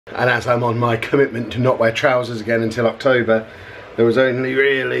And as I'm on my commitment to not wear trousers again until October, there was only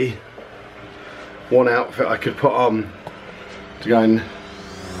really one outfit I could put on to go and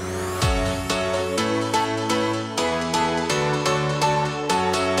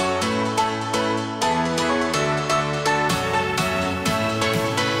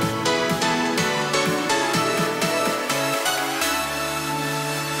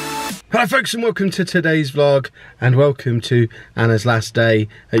Hello folks and welcome to today's vlog, and welcome to Anna's last day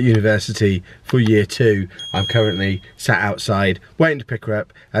at university for year 2. I'm currently sat outside waiting to pick her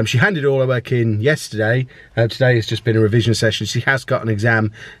up. She handed all her work in yesterday. Today has just been a revision session. She has got an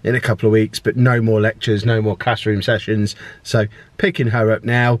exam in a couple of weeks, but no more lectures, no more classroom sessions. So picking her up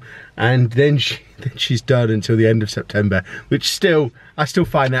now, and then she's done until the end of September, which I still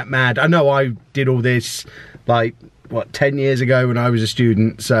find that mad. I know I did all this like, what, 10 years ago when I was a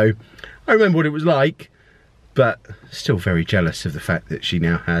student, so I remember what it was like, but still very jealous of the fact that she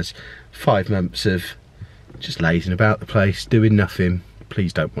now has 5 months of just lazing about the place, doing nothing.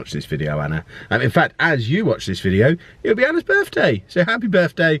 Please don't watch this video, Anna. In fact, as you watch this video, it'll be Anna's birthday. So happy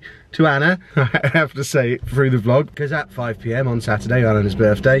birthday to Anna. I have to say it through the vlog, because at 5 PM on Saturday on Anna's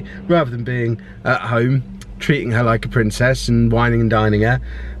birthday, rather than being at home, treating her like a princess and wining and dining her,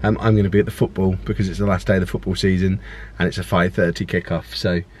 I'm going to be at the football because it's the last day of the football season and it's a 5:30 kickoff.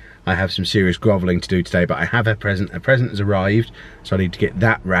 So I have some serious grovelling to do today, but I have a present. A present has arrived, so I need to get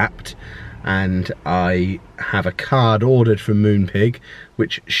that wrapped. And I have a card ordered from Moonpig,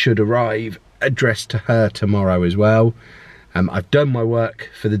 which should arrive addressed to her tomorrow as well. I've done my work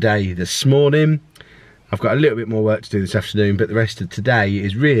for the day this morning. I've got a little bit more work to do this afternoon, but the rest of today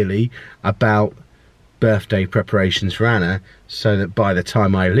is really about birthday preparations for Anna, so that by the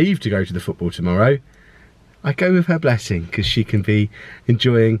time I leave to go to the football tomorrow, I go with her blessing, because she can be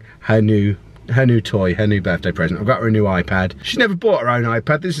enjoying her new toy, her new birthday present. I've got her a new iPad. She's never bought her own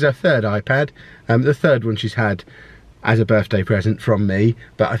iPad. This is her 3rd iPad. The 3rd one she's had as a birthday present from me,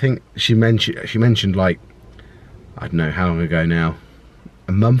 but I think she mentioned like, I don't know how long ago now,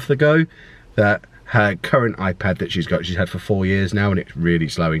 a month ago, that her current iPad that she's had for 4 years now, and it's really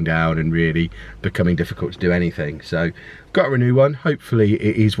slowing down and really becoming difficult to do anything. So got her a new one. Hopefully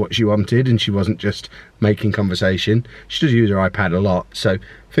it is what she wanted and she wasn't just making conversation. She does use her iPad a lot, so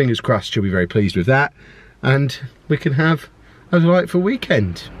fingers crossed she'll be very pleased with that, and we can have a delightful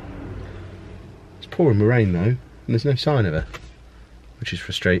weekend. It's pouring with rain though, and there's no sign of her, which is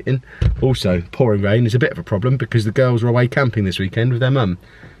frustrating. Also, pouring rain is a bit of a problem because the girls are away camping this weekend with their mum.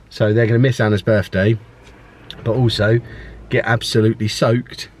 So they're going to miss Anna's birthday, but also get absolutely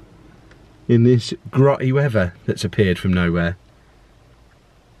soaked in this grotty weather that's appeared from nowhere.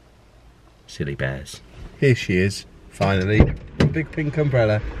 Silly bears. Here she is, finally. A big pink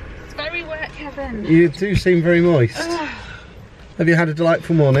umbrella. It's very wet, Kevin. You do seem very moist. Have you had a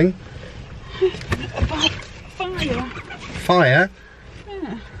delightful morning? Fire. Fire?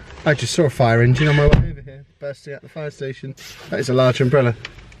 Yeah. I just saw a fire engine on my way over here, bursting out the fire station. That is a large umbrella.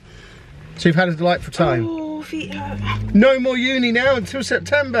 So you've had a delightful time. Oh, feet hurt. No more uni now until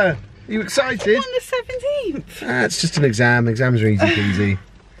September. Are you excited? On the 17th. It's just an exam. Exams are easy peasy.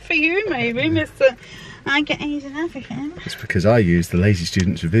 For you, maybe, Mr. I get A's and everything. It's because I use the Lazy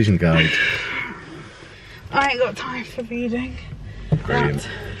Students Revision Guide. I ain't got time for reading. Brilliant.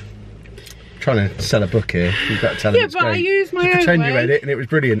 Trying to sell a book here. You've got to tell them it's but great. I used my own pretend way. you read it and it was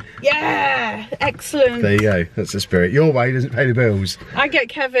brilliant. Yeah, excellent. There you go. That's the spirit. Your way doesn't pay the bills. I get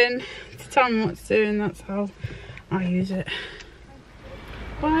Kevin to tell me what to do, and that's how I use it.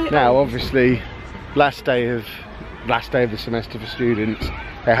 Now, obviously, last day of the semester for students,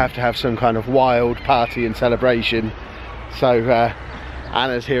 they have to have some kind of wild party and celebration. So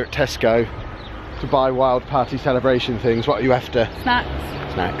Anna's here at Tesco to buy wild party celebration things. What are you after?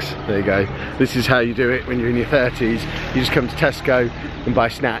 Snacks. Snacks. There you go. This is how you do it when you're in your 30s. You just come to Tesco and buy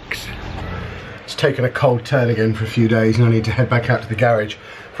snacks. It's taken a cold turn again for a few days, and I need to head back out to the garage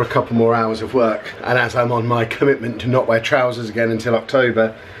for a couple more hours of work. And as I'm on my commitment to not wear trousers again until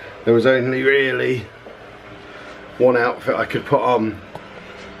October, there was only really one outfit I could put on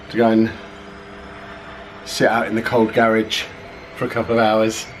to go and sit out in the cold garage for a couple of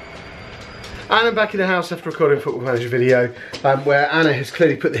hours. And I'm back in the house after recording a Football Manager video where Anna has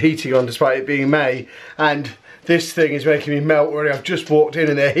clearly put the heating on despite it being May, and this thing is making me melt already. I've just walked in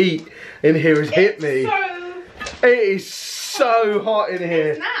and the heat in here has hit me. It is so hot in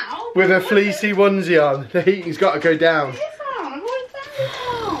here with a fleecy onesie on. The heating's got to go down.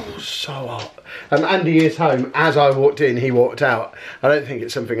 So hot. Andy is home. As I walked in, he walked out. I don't think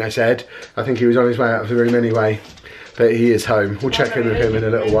it's something I said. I think he was on his way out of the room anyway. But he is home. We'll check in with him in a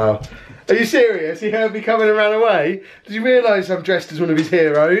little while. Are you serious? He heard me coming and ran away? Did you realise I'm dressed as one of his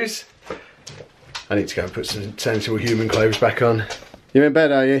heroes? I need to go and put some sensible human clothes back on. You in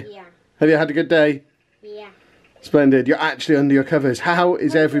bed, are you? Yeah. Have you had a good day? Yeah. Splendid. You're actually under your covers. How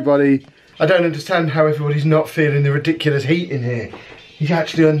is everybody... I don't understand how everybody's not feeling the ridiculous heat in here. He's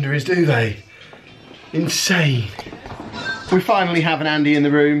actually under his duvet. Insane. We finally have an Andy in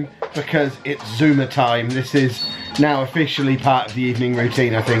the room because it's Zoomer time. This is now officially part of the evening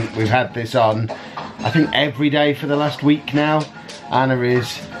routine. I think we've had this on, I think every day for the last week now. Anna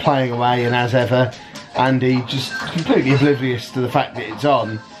is playing away, and as ever, Andy just completely oblivious to the fact that it's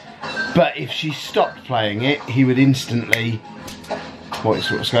on. But if she stopped playing it, he would instantly...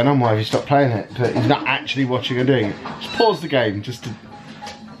 What's going on? Why have you stopped playing it? But he's not actually watching or doing it. Just pause the game, just to...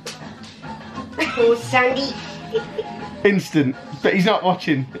 Pause, Sandy. Instant. But he's not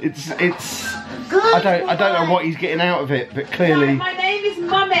watching. It's... I don't know what he's getting out of it, but clearly... My name is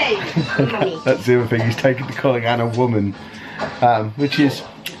Mummy. That's the other thing, he's taken to calling Anna woman. Which is,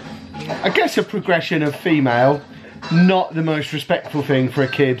 I guess, a progression of female. Not the most respectful thing for a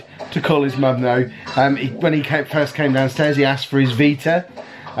kid to call his mum, though. When he first came downstairs, he asked for his Vita,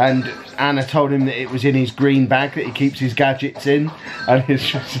 and Anna told him that it was in his green bag that he keeps his gadgets in, and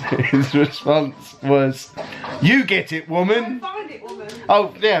his response was, "You get it, woman." Find it, woman.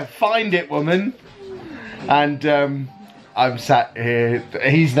 Oh yeah, find it, woman. And I'm sat here.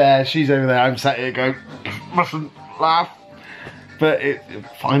 He's there. She's over there. I'm sat here going, mustn't laugh. But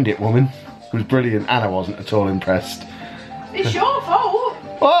find it, woman. It was brilliant. Anna wasn't at all impressed. It's your fault.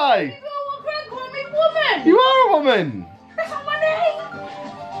 Why? You walk around calling me woman. You are a woman. That's not my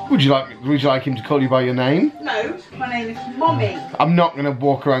name. Would you like him to call you by your name? No, my name is Mummy. I'm not going to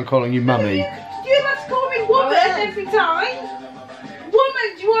walk around calling you mummy. You must call me woman every time.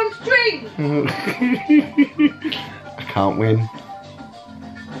 Woman, do you want a drink? I can't win.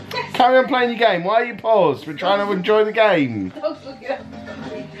 Carry on playing your game. Why are you paused? We're trying to enjoy the game.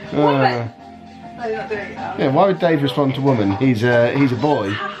 Woman. No, you're not doing it now. Yeah, why would Dave respond to woman? He's a boy.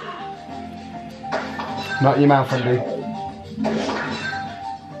 Not in your mouth, Andy.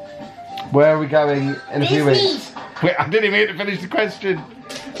 Where are we going in a few weeks? Wait, I didn't even get to finish the question.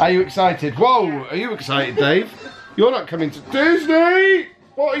 Are you excited? Whoa, are you excited, Dave? You're not coming to Disney!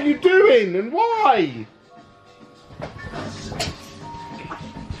 What are you doing and why?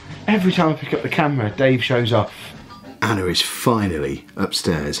 Every time I pick up the camera, Dave shows off. Anna is finally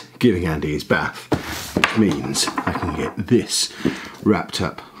upstairs giving Andy his bath, which means I can get this wrapped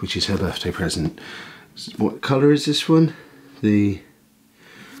up, which is her birthday present. What colour is this one? The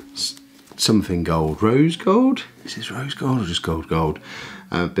something gold. Rose gold? Is this rose gold or just gold gold?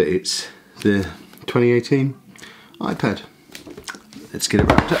 But it's the 2018 iPad. Let's get it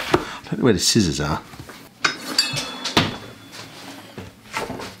wrapped up. I don't know where the scissors are.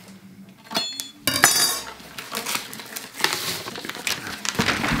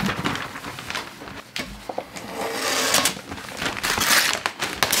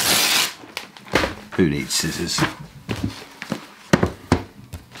 Who needs scissors?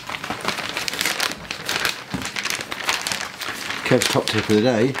 Kev's top tip of the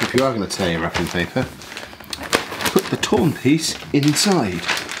day, if you are going to tear your wrapping paper, put the torn piece inside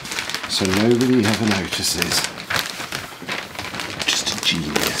so nobody ever notices. Just a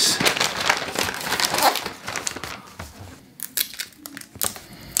genius.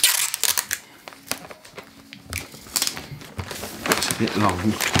 It's a bit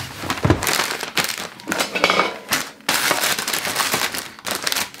long.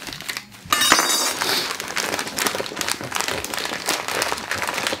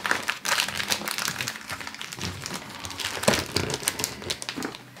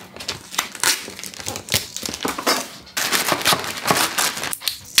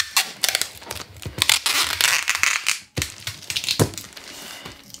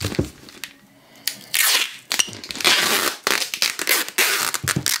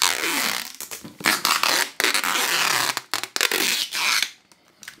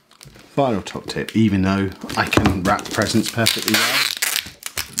 Final top tip, even though I can wrap presents perfectly well,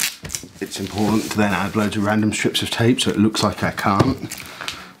 it's important to then add loads of random strips of tape so it looks like I can't,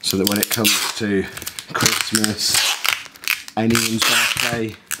 so that when it comes to Christmas, anyone's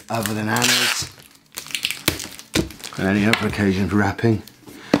birthday other than Anna's, and any other occasion for wrapping,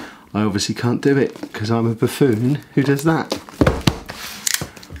 I obviously can't do it because I'm a buffoon who does that.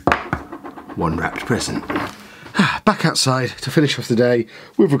 One wrapped present. Back outside to finish off the day.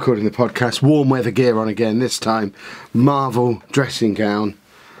 We're recording the podcast. Warm weather gear on again this time. Marvel dressing gown.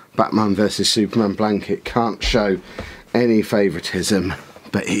 Batman versus Superman blanket. Can't show any favouritism,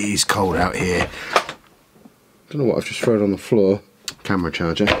 but it is cold out here. Don't know what I've just thrown on the floor. Camera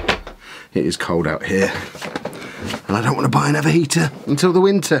charger. It is cold out here, and I don't want to buy another heater until the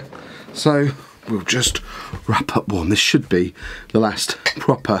winter. So we'll just wrap up warm. This should be the last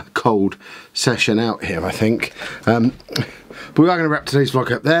proper cold session out here, I think. But we are going to wrap today's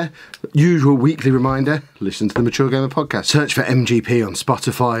vlog up there. Usual weekly reminder, listen to the Mature Gamer podcast. Search for MGP on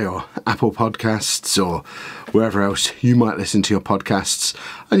Spotify or Apple Podcasts or wherever else you might listen to your podcasts.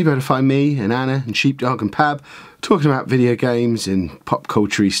 And you'll be able to find me and Anna and Sheepdog and Pab talking about video games and pop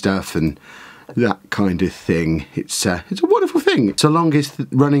culture stuff and that kind of thing. It's a wonderful thing. It's the longest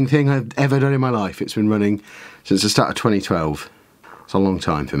running thing I've ever done in my life. It's been running since the start of 2012. It's a long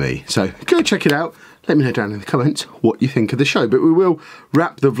time for me. So go check it out. Let me know down in the comments what you think of the show. But we will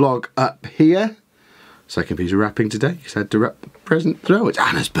wrap the vlog up here. Second piece of wrapping today, because I had to wrap the present as well. It's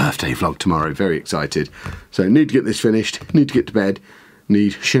Anna's birthday vlog tomorrow. Very excited. So need to get this finished. Need to get to bed.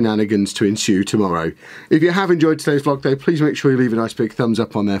 Need shenanigans to ensue tomorrow. If you have enjoyed today's vlog though, please make sure you leave a nice big thumbs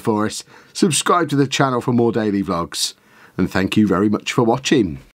up on there for us. Subscribe to the channel for more daily vlogs. And thank you very much for watching.